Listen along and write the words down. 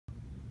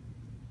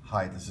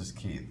Hi, this is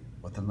Keith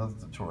with another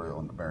tutorial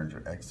on the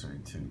Behringer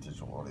X32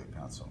 digital audio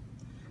console.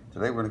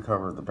 Today we're going to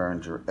cover the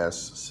Behringer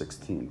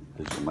S-16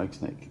 digital mic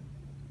snake.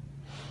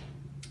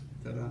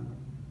 Ta-da!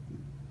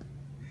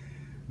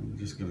 I'm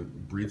just going to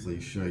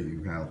briefly show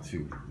you how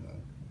to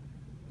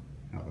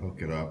hook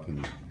it up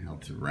and how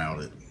to route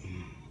it.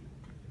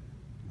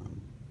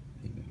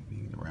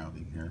 Being the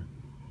routing here.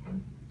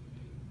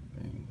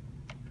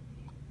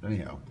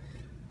 Anyhow,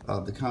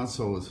 the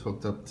console is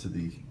hooked up to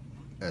the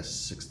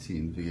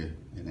S-16 via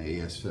an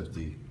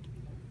AES-50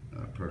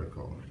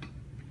 protocol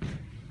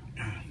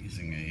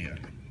using a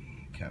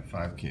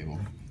Cat5 cable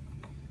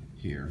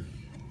here.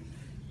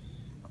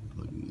 I'm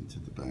plugging into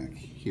the back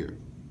here.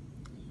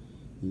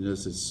 You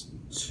notice it's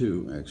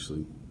two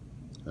actually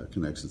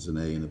connections, an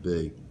A and a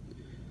B,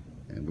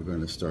 and we're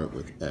going to start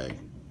with A.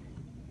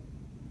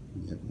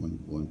 You have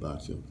one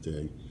box hooked to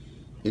A.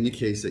 In the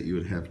case that you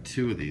would have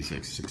two of these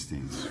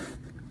X16s,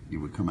 you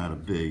would come out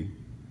of B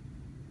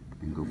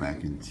and go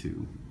back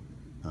into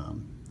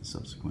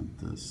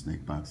subsequent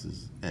snake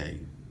boxes A.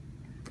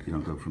 You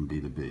don't go from B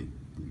to B.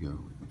 You go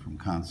from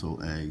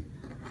console A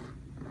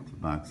to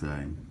box A,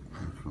 and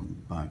from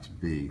box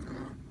B to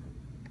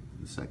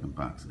the second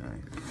box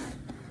A.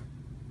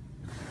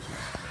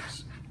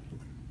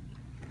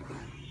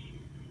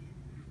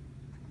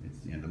 It's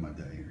the end of my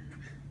day here,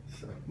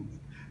 so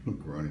I'm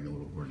groaning a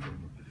little more.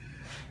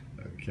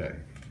 Okay.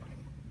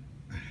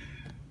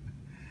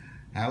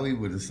 How we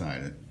would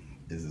decide it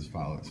is as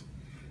follows.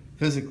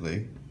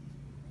 Physically,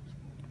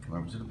 come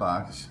over to the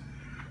box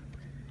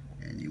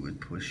and you would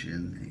push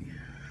in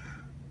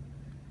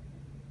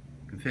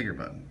the configure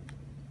button,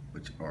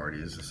 which already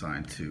is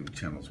assigned to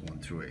channels 1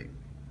 through 8.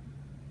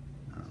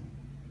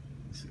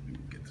 Let's see if we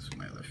can get this with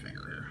my other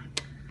finger here.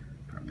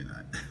 Probably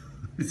not.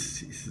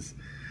 Jesus,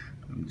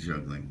 I'm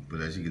juggling.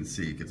 But as you can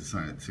see, you get to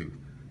assign it to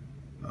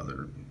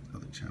other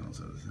channels,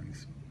 other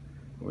things.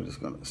 We're just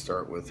going to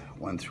start with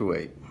 1 through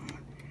 8.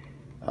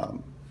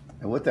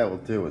 And what that will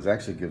do is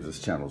actually gives us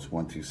channels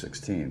 1 through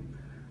 16,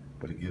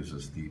 but it gives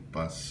us the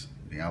bus,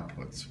 the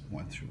outputs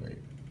 1 through 8.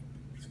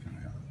 It's kind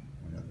of how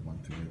we got the 1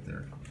 through 8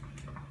 there.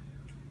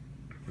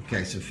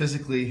 Okay, so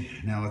physically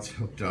now it's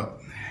hooked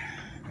up,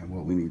 and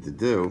what we need to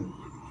do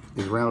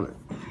is route it.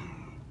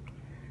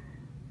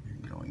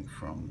 And going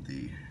from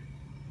the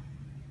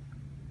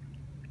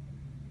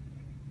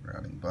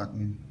routing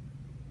button,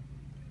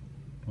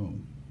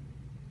 boom.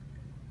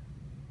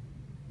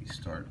 We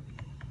start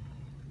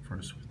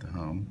first with the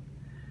home,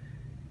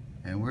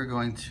 and we're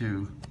going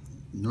to,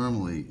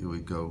 normally it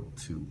would go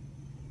to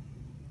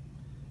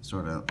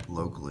start out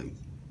locally.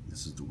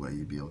 This is the way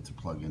you'd be able to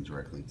plug in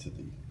directly to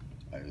the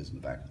IOs in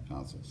the back of the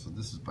console. So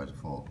this is by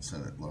default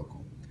set at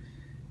local,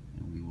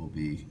 and we will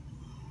be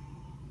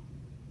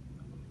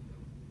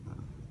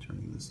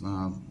turning this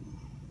knob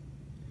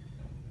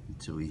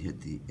until we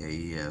hit the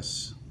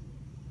AES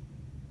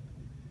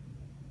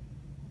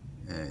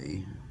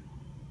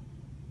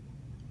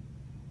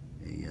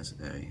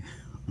ASA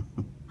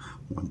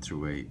 1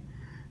 through 8,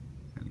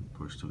 and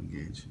push to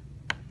engage.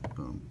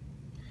 Boom.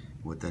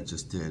 What that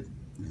just did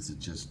is it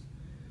just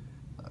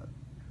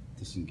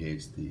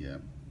disengaged the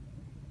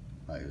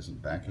IOs in the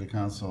back of the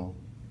console,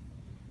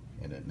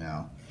 and it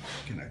now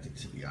connected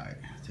to the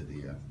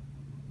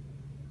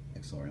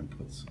XLR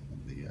inputs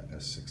of the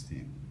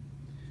S-16.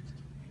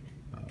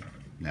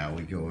 Now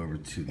we go over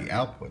to the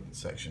output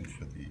section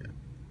for the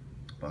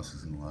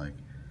buses and the like.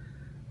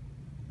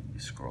 And we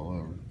scroll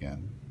over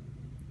again.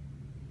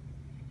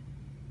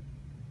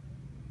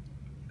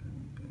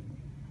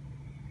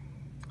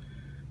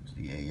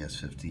 The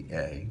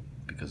AES-50A,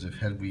 because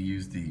had we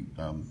used the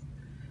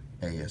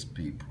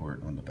ASB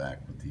port on the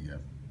back with the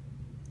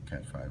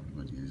Cat5, we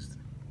would have used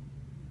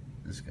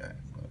this guy,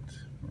 but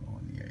we're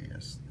on the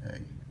ASA.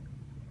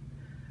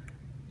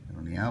 And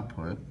on the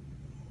output,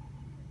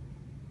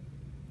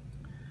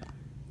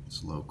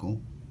 it's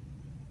local.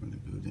 We're going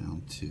to go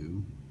down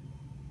to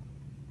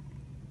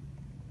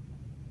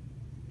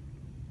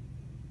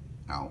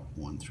out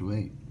 1 through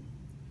 8.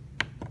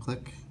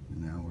 Click,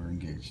 and now we're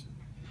engaged.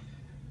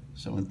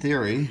 So in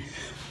theory,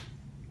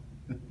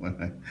 when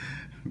I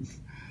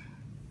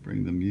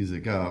bring the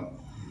music up,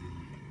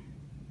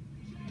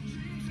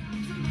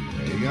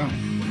 there you go.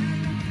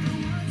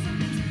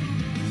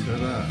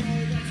 Ta-da.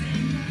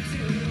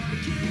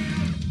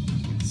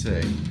 Let's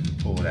see,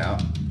 pull it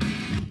out,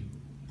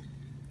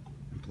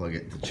 and plug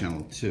it to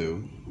channel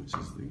 2, which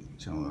is the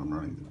channel that I'm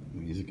running the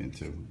music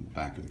into,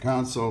 back of the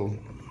console.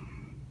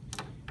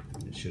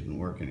 And it shouldn't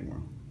work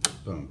anymore.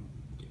 Boom.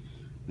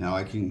 Now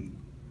I can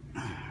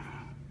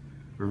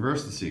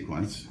reverse the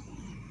sequence.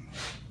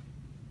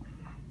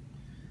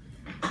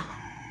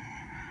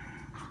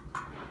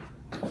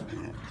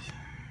 And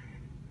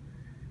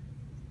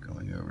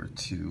going over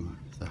to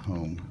the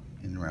home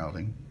in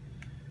routing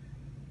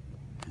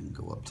and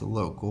go up to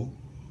local,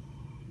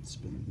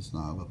 spin this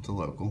knob up to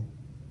local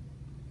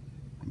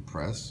and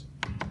press,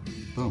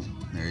 boom,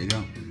 there you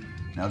go.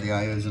 Now the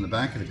IOs in the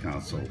back of the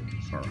console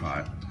are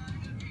hot,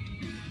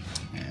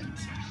 and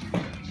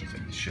as I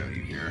can show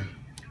you here,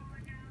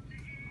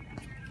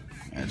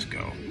 Let's go.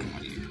 Come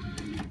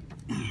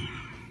on.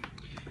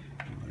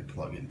 I'm going to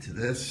plug into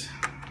this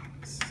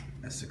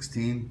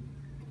S-16.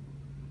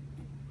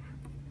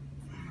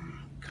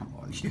 Come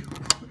on, you.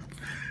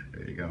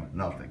 There you go.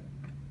 Nothing.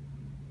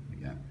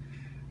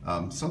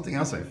 Again. Something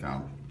else I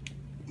found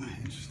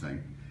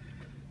interesting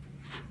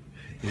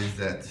is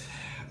that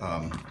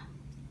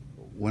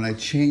when I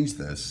change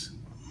this,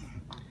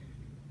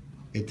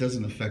 it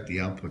doesn't affect the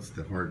outputs,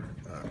 the hard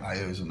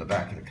IOs on the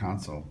back of the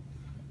console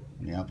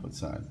on the output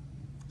side.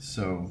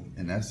 So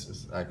in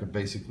essence, I could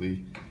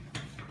basically,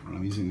 when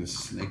I'm using this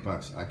snake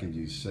box, I can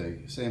use,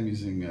 say I'm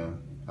using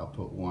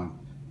output 1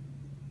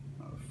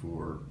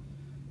 for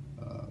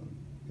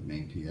the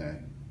main PA.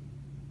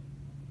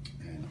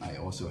 And I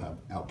also have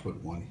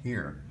output 1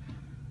 here.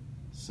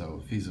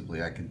 So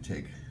feasibly I can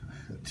take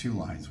 2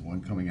 lines,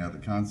 one coming out of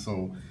the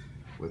console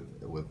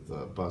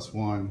with bus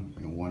 1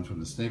 and one from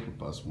the snake with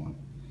bus 1.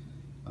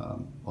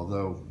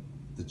 Although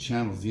the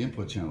channels, the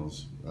input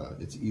channels,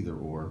 it's either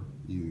or,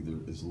 either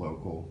is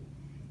local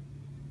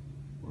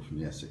or from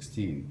the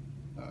S-16.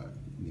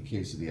 In the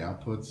case of the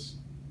outputs,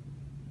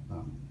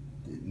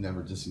 it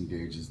never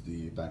disengages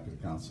the back of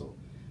the console.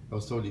 I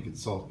was told you could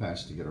soft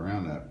patch to get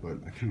around that, but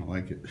I kind of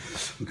like it,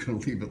 so I'm going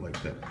to leave it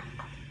like that.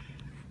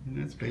 And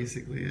that's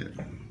basically it.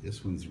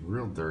 This one's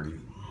real dirty.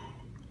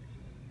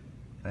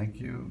 Thank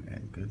you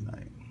and good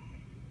night.